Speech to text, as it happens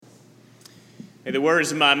May the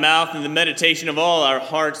words of my mouth and the meditation of all our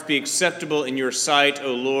hearts be acceptable in your sight,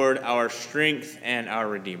 O Lord, our strength and our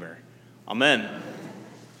Redeemer. Amen.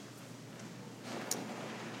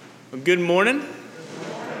 Well, good morning.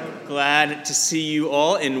 Glad to see you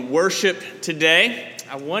all in worship today.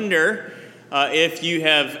 I wonder if you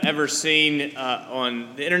have ever seen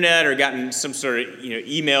on the internet or gotten some sort of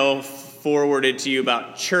email forwarded to you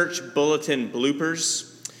about church bulletin bloopers.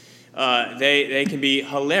 They can be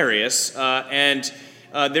hilarious, and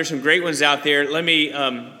there's some great ones out there. Let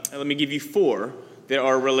me give you four that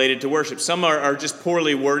are related to worship. Some are just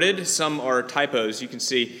poorly worded. Some are typos. You can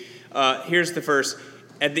see. Here's the first.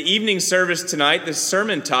 At the evening service tonight, the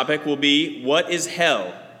sermon topic will be, "What is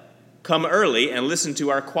hell? Come early and listen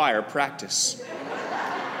to our choir practice."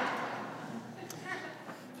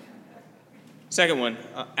 Second one,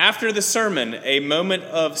 after the sermon, a moment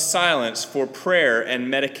of silence for prayer and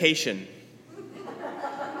medication.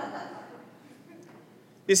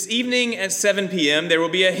 This evening at 7 p.m., there will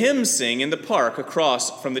be a hymn sing in the park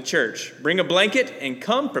across from the church. Bring a blanket and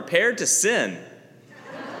come prepared to sin.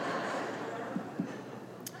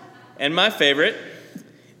 And my favorite,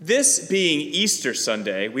 this being Easter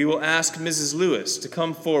Sunday, we will ask Mrs. Lewis to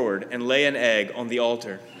come forward and lay an egg on the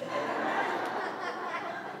altar.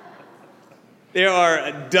 There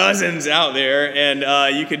are dozens out there,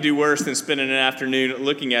 and you could do worse than spending an afternoon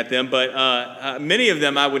looking at them, but many of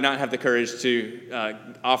them I would not have the courage to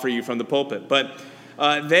offer you from the pulpit. But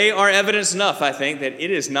they are evidence enough, I think, that it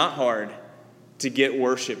is not hard to get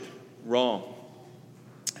worship wrong.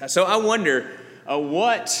 So I wonder,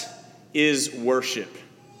 what is worship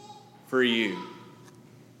for you?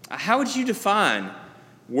 How would you define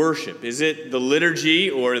worship? Is it the liturgy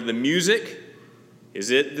or the music? Is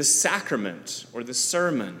it the sacrament or the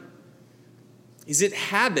sermon? Is it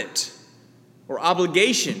habit or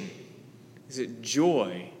obligation? Is it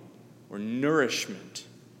joy or nourishment?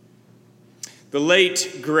 The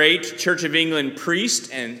late, great Church of England priest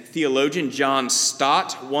and theologian John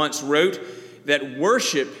Stott once wrote that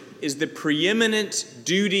worship is the preeminent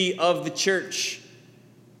duty of the church.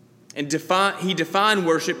 And he defined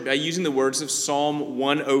worship by using the words of Psalm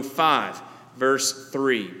 105, verse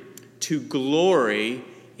 3. To glory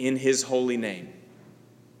in his holy name.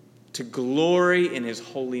 To glory in his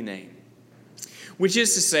holy name. Which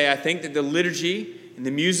is to say, I think that the liturgy and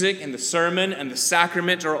the music and the sermon and the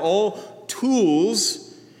sacrament are all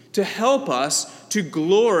tools to help us to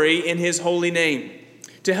glory in his holy name.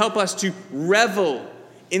 To help us to revel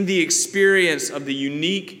in the experience of the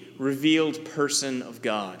unique, revealed person of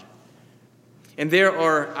God. And there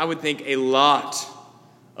are, I would think, a lot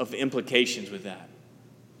of implications with that.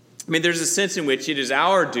 I mean, there's a sense in which it is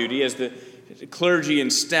our duty as the clergy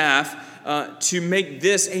and staff to make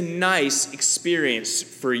this a nice experience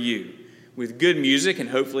for you with good music and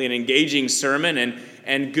hopefully an engaging sermon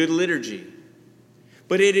and good liturgy.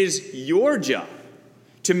 But it is your job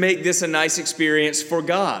to make this a nice experience for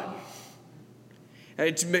God,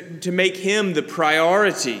 to make him the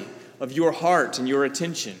priority of your heart and your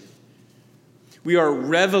attention. We are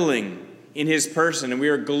reveling in his person, and we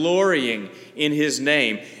are glorying in his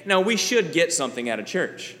name. Now, we should get something out of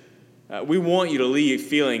church. We want you to leave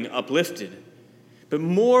feeling uplifted. But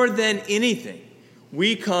more than anything,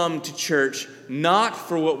 we come to church not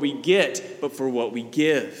for what we get, but for what we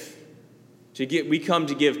give. We come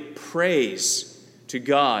to give praise to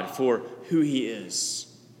God for who he is.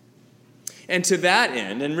 And to that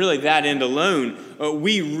end, and really that end alone,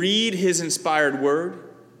 we read his inspired word,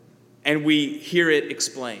 and we hear it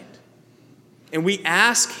explained. And we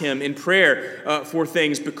ask him in prayer for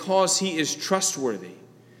things because he is trustworthy.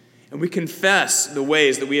 And we confess the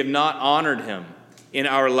ways that we have not honored him in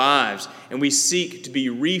our lives. And we seek to be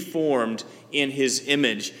reformed in his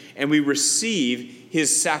image. And we receive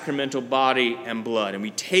his sacramental body and blood. And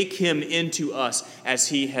we take him into us as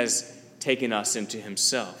he has taken us into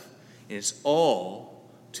himself. And it's all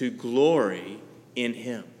to glory in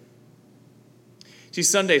him. See,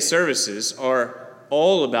 Sunday services are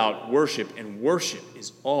all about worship, and worship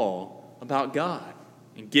is all about God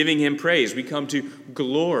and giving him praise. We come to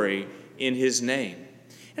glory in his name.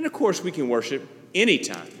 And of course, we can worship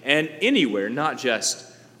anytime and anywhere, not just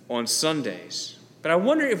on Sundays. But I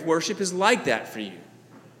wonder if worship is like that for you.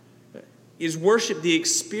 Is worship the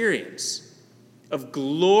experience of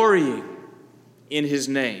glorying in his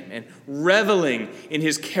name and reveling in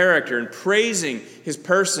his character and praising his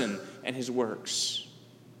person and his works?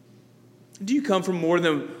 Do you come from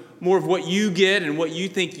more of what you get and what you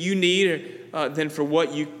think you need than for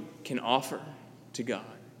what you can offer to God?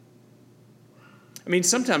 I mean,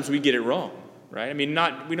 sometimes we get it wrong, right? I mean,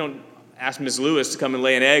 we don't ask Ms. Lewis to come and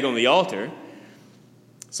lay an egg on the altar.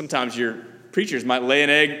 Sometimes you're preachers might lay an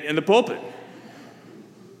egg in the pulpit.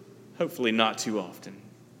 Hopefully not too often.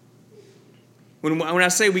 When I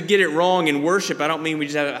say we get it wrong in worship, I don't mean we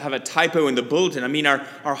just have a typo in the bulletin. I mean our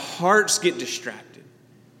hearts get distracted.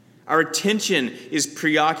 Our attention is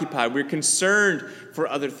preoccupied. We're concerned for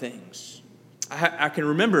other things. I can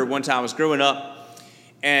remember one time I was growing up,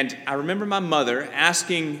 and I remember my mother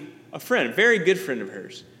asking a friend, a very good friend of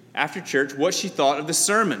hers, after church, what she thought of the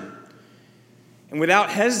sermon. And without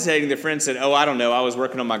hesitating, the friend said, "Oh, I don't know. I was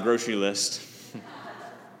working on my grocery list."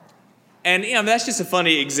 And that's just a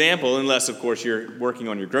funny example, unless, of course, you're working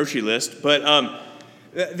on your grocery list. But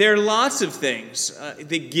there are lots of things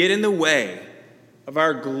that get in the way of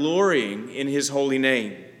our glorying in his holy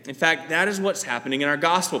name. In fact, that is what's happening in our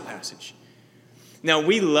gospel passage. Now,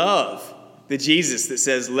 we love the Jesus that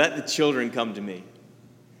says, "Let the children come to me."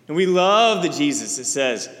 And we love the Jesus that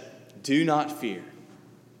says, "Do not fear."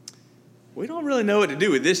 We don't really know what to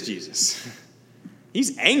do with this Jesus.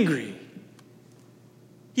 He's angry.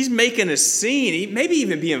 He's making a scene. He maybe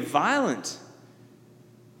even being violent.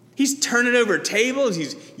 He's turning over tables.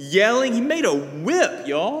 He's yelling. He made a whip,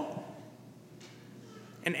 y'all.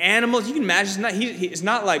 And animals, you can imagine, it's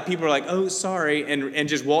not like people are like, "Oh, sorry," and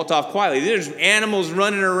just walked off quietly. There's animals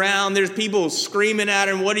running around. There's people screaming at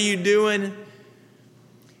him, "What are you doing?"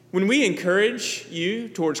 When we encourage you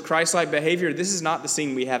towards Christ-like behavior, this is not the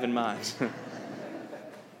scene we have in mind.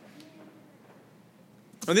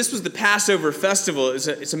 Well, this was the Passover festival.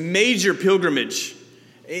 It's a major pilgrimage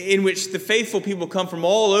in which the faithful people come from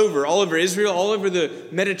all over Israel, all over the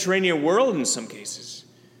Mediterranean world in some cases.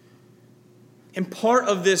 And part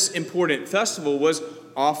of this important festival was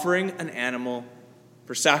offering an animal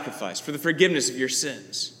for sacrifice, for the forgiveness of your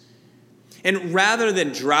sins. And rather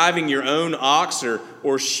than driving your own ox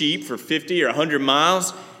or sheep for 50 or 100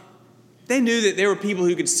 miles, they knew that there were people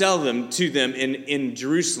who could sell them to them in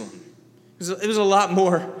Jerusalem. It was a lot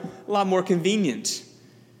more convenient.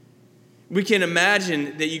 We can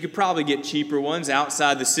imagine that you could probably get cheaper ones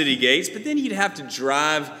outside the city gates, but then you'd have to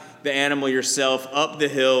drive the animal yourself up the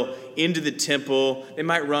hill into the temple. They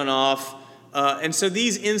might run off. And so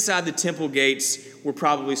these inside the temple gates were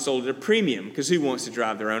probably sold at a premium, because who wants to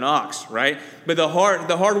drive their own ox, right? But the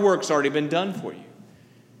hard work's already been done for you.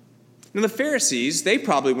 Now, the Pharisees, they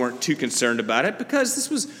probably weren't too concerned about it, because this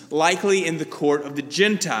was likely in the court of the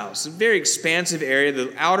Gentiles, a very expansive area,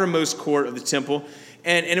 the outermost court of the temple,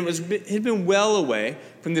 and it had been well away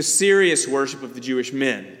from the serious worship of the Jewish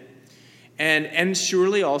men. And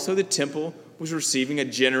surely also the temple was receiving a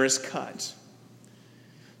generous cut.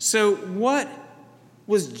 So what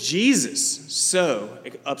was Jesus so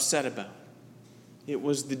upset about? It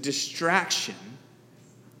was the distraction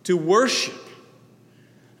to worship.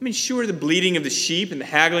 I mean, sure, the bleating of the sheep and the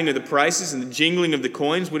haggling of the prices and the jingling of the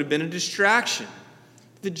coins would have been a distraction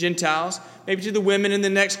to the Gentiles, maybe to the women in the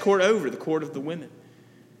next court over, the court of the women.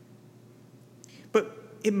 But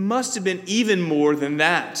it must have been even more than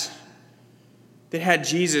that had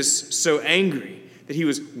Jesus so angry that he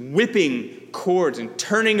was whipping cords and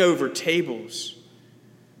turning over tables.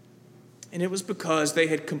 And it was because they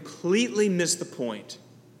had completely missed the point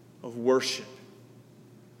of worship.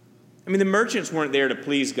 I mean, the merchants weren't there to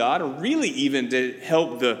please God, or really even to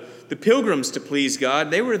help the pilgrims to please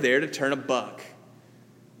God. They were there to turn a buck.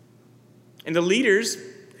 And the leaders,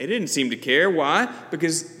 they didn't seem to care. Why?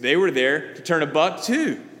 Because they were there to turn a buck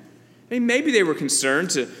too. I mean, maybe they were concerned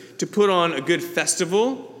to put on a good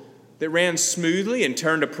festival that ran smoothly and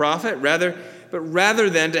turned a profit, but rather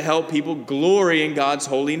than to help people glory in God's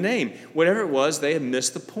holy name. Whatever it was, they had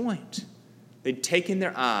missed the point. They'd taken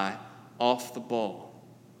their eye off the ball.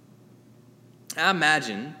 I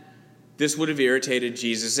imagine this would have irritated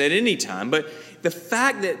Jesus at any time, but the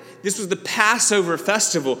fact that this was the Passover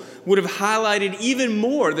festival would have highlighted even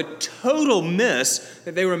more the total miss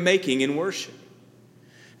that they were making in worship.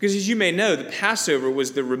 Because as you may know, the Passover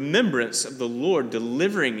was the remembrance of the Lord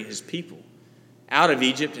delivering his people out of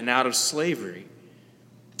Egypt and out of slavery.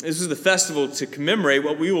 This is the festival to commemorate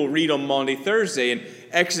what we will read on Maundy Thursday in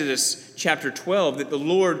Exodus chapter 12, that the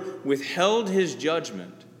Lord withheld his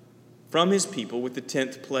judgment from his people with the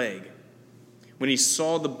 10th plague, when he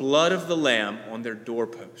saw the blood of the lamb on their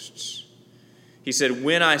doorposts. He said,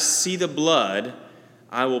 "When I see the blood,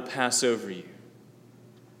 I will pass over you."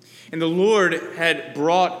 And the Lord had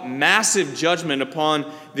brought massive judgment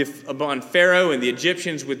upon Pharaoh and the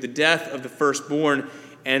Egyptians with the death of the firstborn,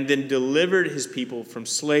 and then delivered his people from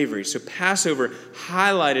slavery. So Passover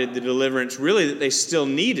highlighted the deliverance really that they still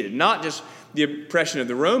needed, not just the oppression of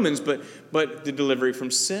the Romans, but the delivery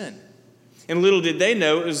from sin. And little did they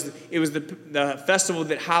know it was the festival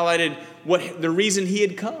that highlighted the reason he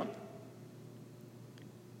had come.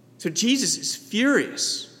 So Jesus is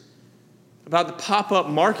furious about the pop-up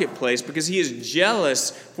marketplace because he is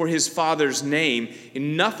jealous for his Father's name,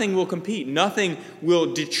 and nothing will compete. Nothing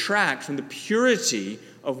will detract from the purity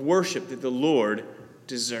of worship that the Lord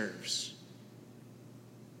deserves.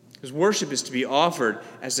 Because worship is not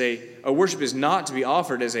to be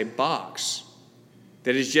offered as a box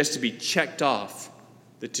that is just to be checked off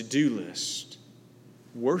the to-do list.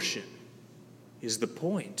 Worship is the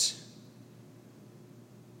point.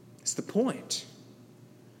 It's the point.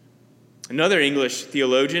 Another English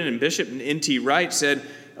theologian and bishop, N.T. Wright, said,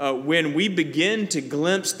 when we begin to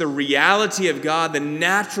glimpse the reality of God, the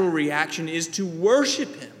natural reaction is to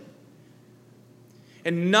worship him.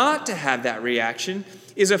 And not to have that reaction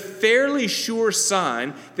is a fairly sure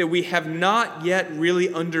sign that we have not yet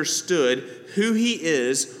really understood who he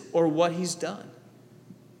is or what he's done.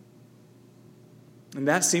 And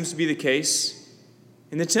that seems to be the case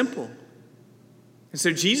in the temple. And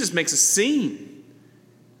so Jesus makes a scene.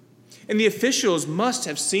 And the officials must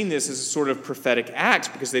have seen this as a sort of prophetic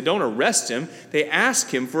act because they don't arrest him. They ask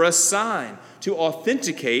him for a sign to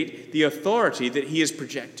authenticate the authority that he is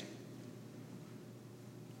projecting.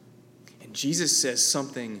 And Jesus says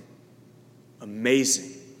something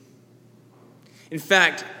amazing. In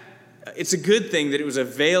fact, it's a good thing that it was a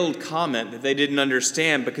veiled comment that they didn't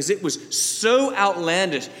understand because it was so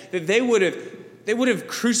outlandish that they would have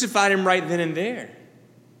crucified him right then and there.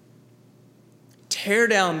 Tear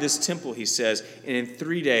down this temple, he says, and in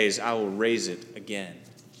 3 days I will raise it again.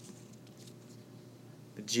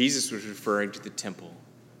 But Jesus was referring to the temple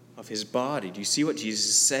of his body. Do you see what Jesus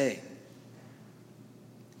is saying?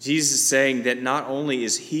 Jesus is saying that not only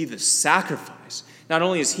is he the sacrifice, not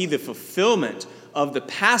only is he the fulfillment of the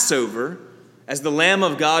Passover as the Lamb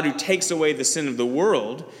of God who takes away the sin of the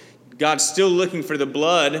world. God's still looking for the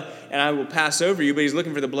blood, and I will pass over you, but he's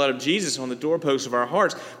looking for the blood of Jesus on the doorposts of our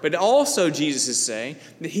hearts. But also Jesus is saying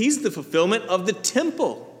that he's the fulfillment of the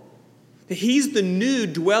temple, that he's the new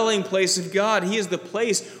dwelling place of God. He is the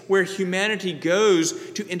place where humanity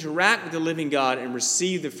goes to interact with the living God and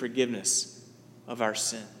receive the forgiveness of our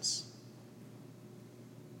sins.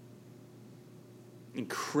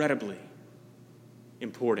 Incredibly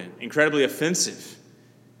important, incredibly offensive,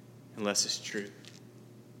 unless it's true.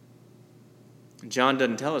 John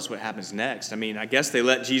doesn't tell us what happens next. I guess they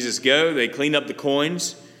let Jesus go. They cleaned up the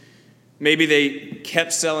coins. Maybe they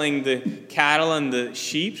kept selling the cattle and the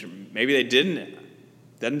sheep. Or maybe they didn't. It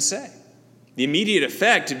doesn't say. The immediate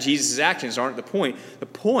effect of Jesus' actions aren't the point. The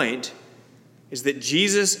point is that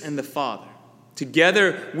Jesus and the Father,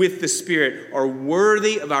 together with the Spirit, are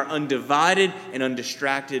worthy of our undivided and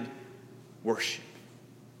undistracted worship.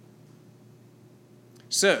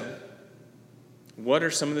 So, what are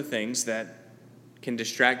some of the things that can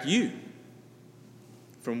distract you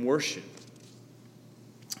from worship?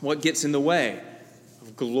 What gets in the way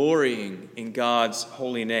of glorying in God's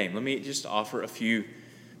holy name? Let me just offer a few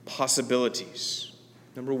possibilities.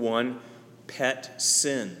 Number one, pet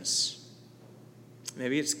sins.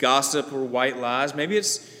 Maybe it's gossip or white lies. Maybe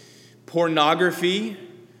it's pornography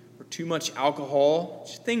or too much alcohol.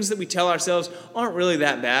 Just things that we tell ourselves aren't really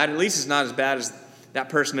that bad. At least it's not as bad as that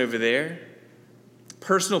person over there.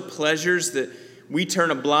 Personal pleasures that we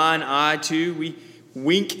turn a blind eye to. We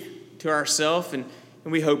wink to ourselves, and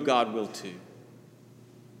we hope God will too.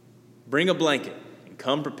 Bring a blanket and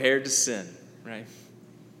come prepared to sin, right?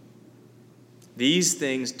 These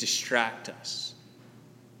things distract us,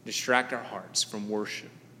 distract our hearts from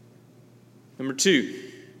worship. Number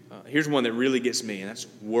two, here's one that really gets me, and that's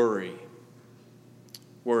worry.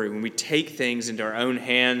 Worry. When we take things into our own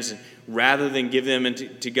hands rather than give them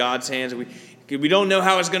into God's hands, we don't know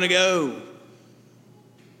how it's going to go.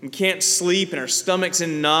 We can't sleep, and our stomach's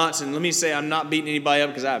in knots. And let me say, I'm not beating anybody up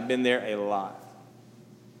because I've been there a lot.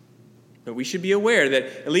 But we should be aware that,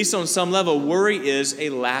 at least on some level, worry is a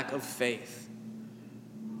lack of faith.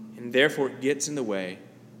 And therefore, it gets in the way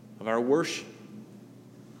of our worship.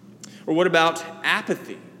 Or what about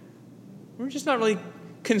apathy? We're just not really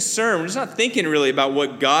concerned. We're just not thinking really about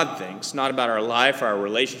what God thinks, not about our life, or our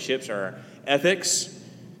relationships, or our ethics.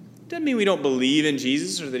 Doesn't mean we don't believe in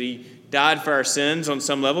Jesus or that he died for our sins on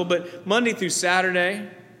some level, but Monday through Saturday,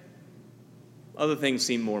 other things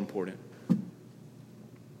seem more important.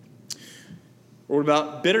 Or what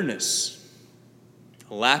about bitterness?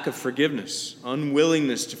 A lack of forgiveness,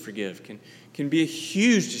 unwillingness to forgive can be a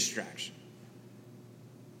huge distraction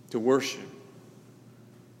to worship.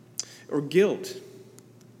 Or guilt.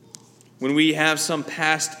 When we have some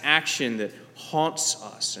past action that haunts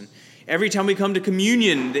us, and every time we come to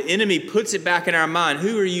communion, the enemy puts it back in our mind.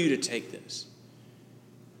 Who are you to take this?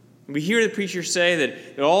 We hear the preacher say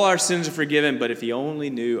that all our sins are forgiven, but if he only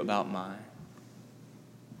knew about mine.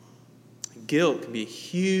 Guilt can be a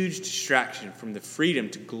huge distraction from the freedom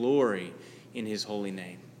to glory in his holy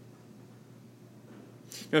name.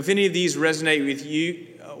 Now, if any of these resonate with you,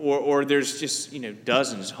 or there's just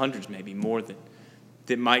dozens, hundreds, maybe more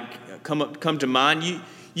that might come to mind,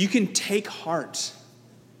 you can take heart,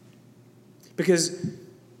 because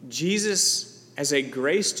Jesus, as a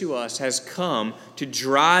grace to us, has come to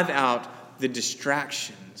drive out the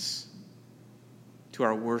distractions to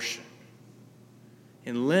our worship.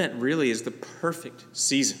 And Lent really is the perfect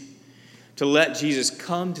season to let Jesus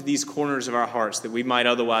come to these corners of our hearts that we might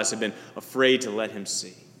otherwise have been afraid to let him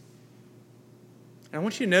see. And I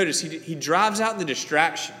want you to notice he drives out the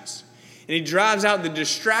distractions, and he drives out the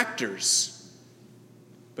distractors,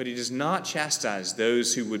 but he does not chastise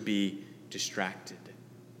those who would be distracted.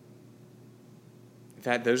 In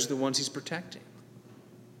fact, those are the ones he's protecting.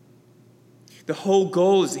 The whole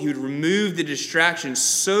goal is that he would remove the distractions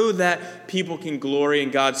so that people can glory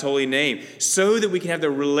in God's holy name, so that we can have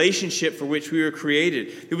the relationship for which we were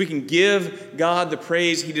created, that we can give God the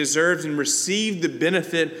praise he deserves and receive the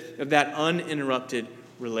benefit of that uninterrupted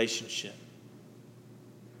relationship.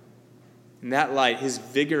 In that light, his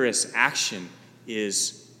vigorous action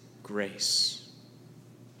is grace.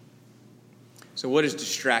 So what is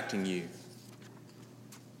distracting you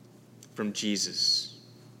from Jesus?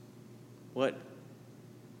 What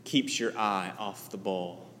keeps your eye off the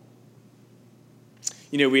ball?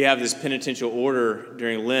 We have this penitential order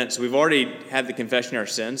during Lent, so we've already had the confession of our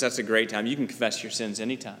sins. That's a great time. You can confess your sins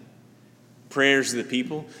anytime. Prayers of the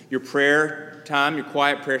people, your prayer time, your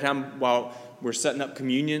quiet prayer time while we're setting up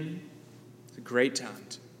communion. It's a great time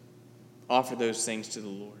to offer those things to the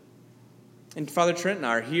Lord. And Father Trent and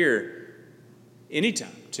I are here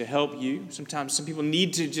anytime to help you. Sometimes some people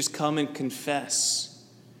need to just come and confess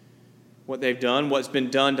what they've done, what's been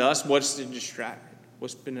done to us, what's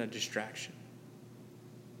been a distraction.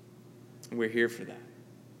 And we're here for that.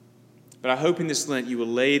 But I hope in this Lent you will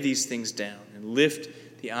lay these things down and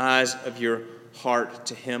lift the eyes of your heart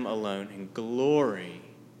to him alone and glory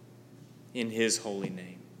in his holy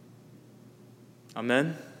name.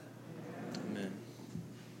 Amen.